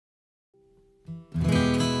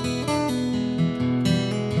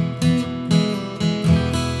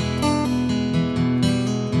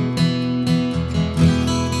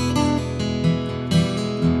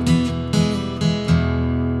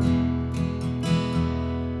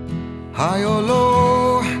High or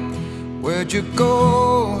low, where'd you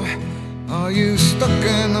go? Are you stuck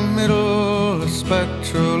in the middle of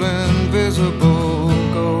spectral invisible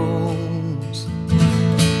ghosts?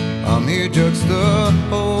 I'm here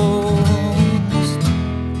juxtaposed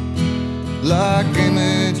like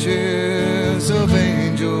images of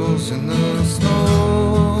angels in the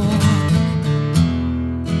snow.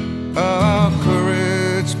 Our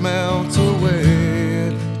courage melts away,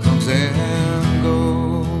 it comes and goes.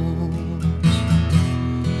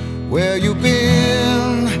 Where you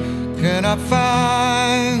been? Can I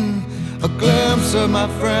find a glimpse of my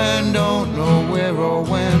friend? Don't know where or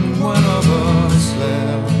when one of us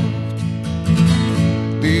left,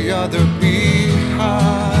 the other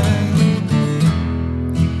behind.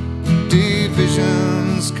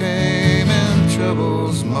 Divisions came and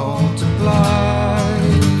troubles multiplied.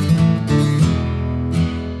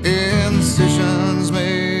 Incisions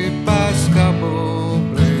made by scalpel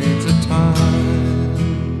blades of time.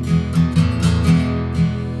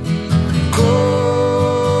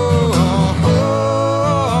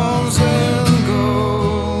 Comes and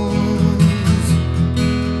goes.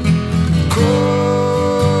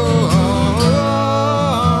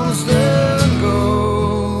 Comes and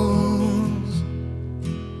goes.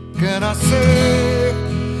 Can I say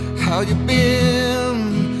how you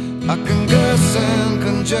been? I can guess and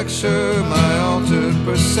conjecture, my altered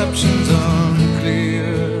perceptions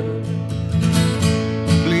unclear.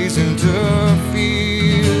 Please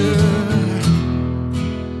interfere.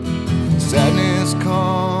 Sadness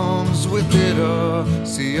comes with it, a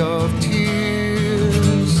sea of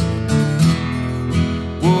tears.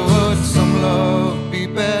 Would some love be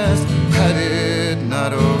best had it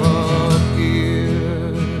not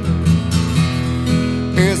appeared?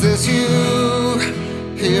 Is this you?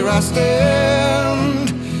 Here I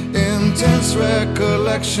stand, intense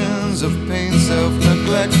recollections of pain,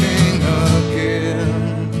 self-neglecting again.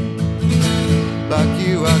 Like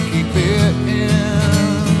you, I keep it in.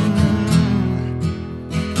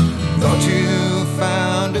 Thought you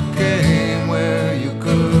found a game where you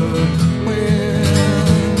could win.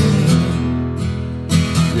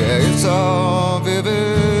 Yeah, it's all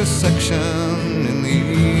vivisection in the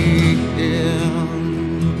end.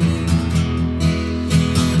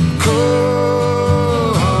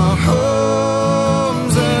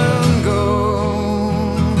 Comes and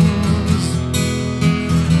goes.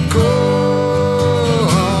 Comes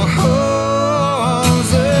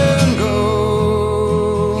and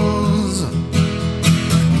goes.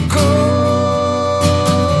 Comes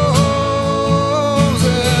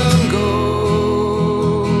and goes.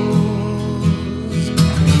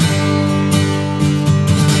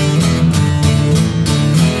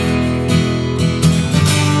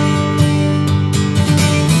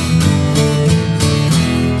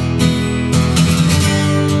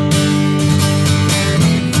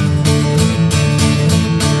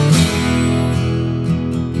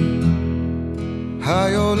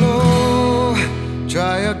 High or low,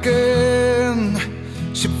 try again.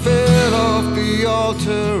 She fell off the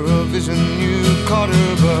altar, a vision you caught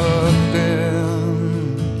her, but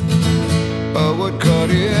then a wood cut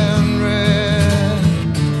in red.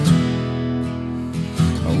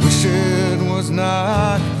 I wish it was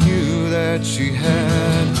not you that she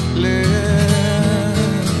had led.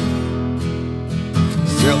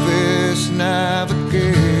 Selfish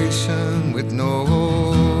navigation with no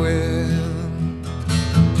end.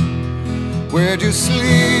 Where'd you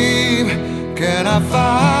sleep? Can I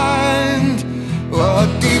find a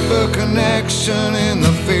deeper connection in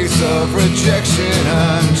the face of rejection?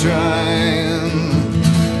 I'm trying.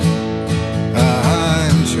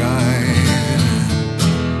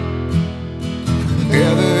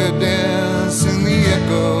 Evidence in the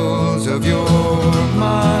echoes of your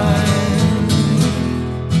mind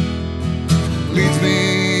leads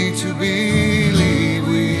me to believe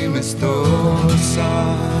we missed those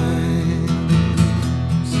signs.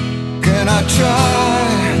 Can I try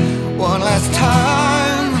one last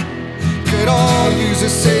time? Could all use a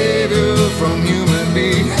savior from human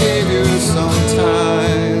behavior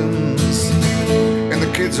sometimes. And the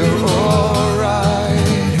kids are alright.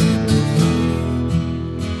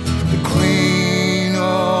 The queen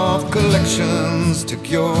of collections took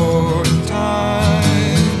your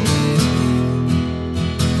time.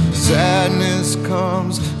 Sadness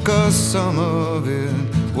comes 'cause some of it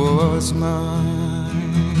was mine.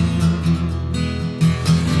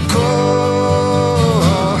 Cold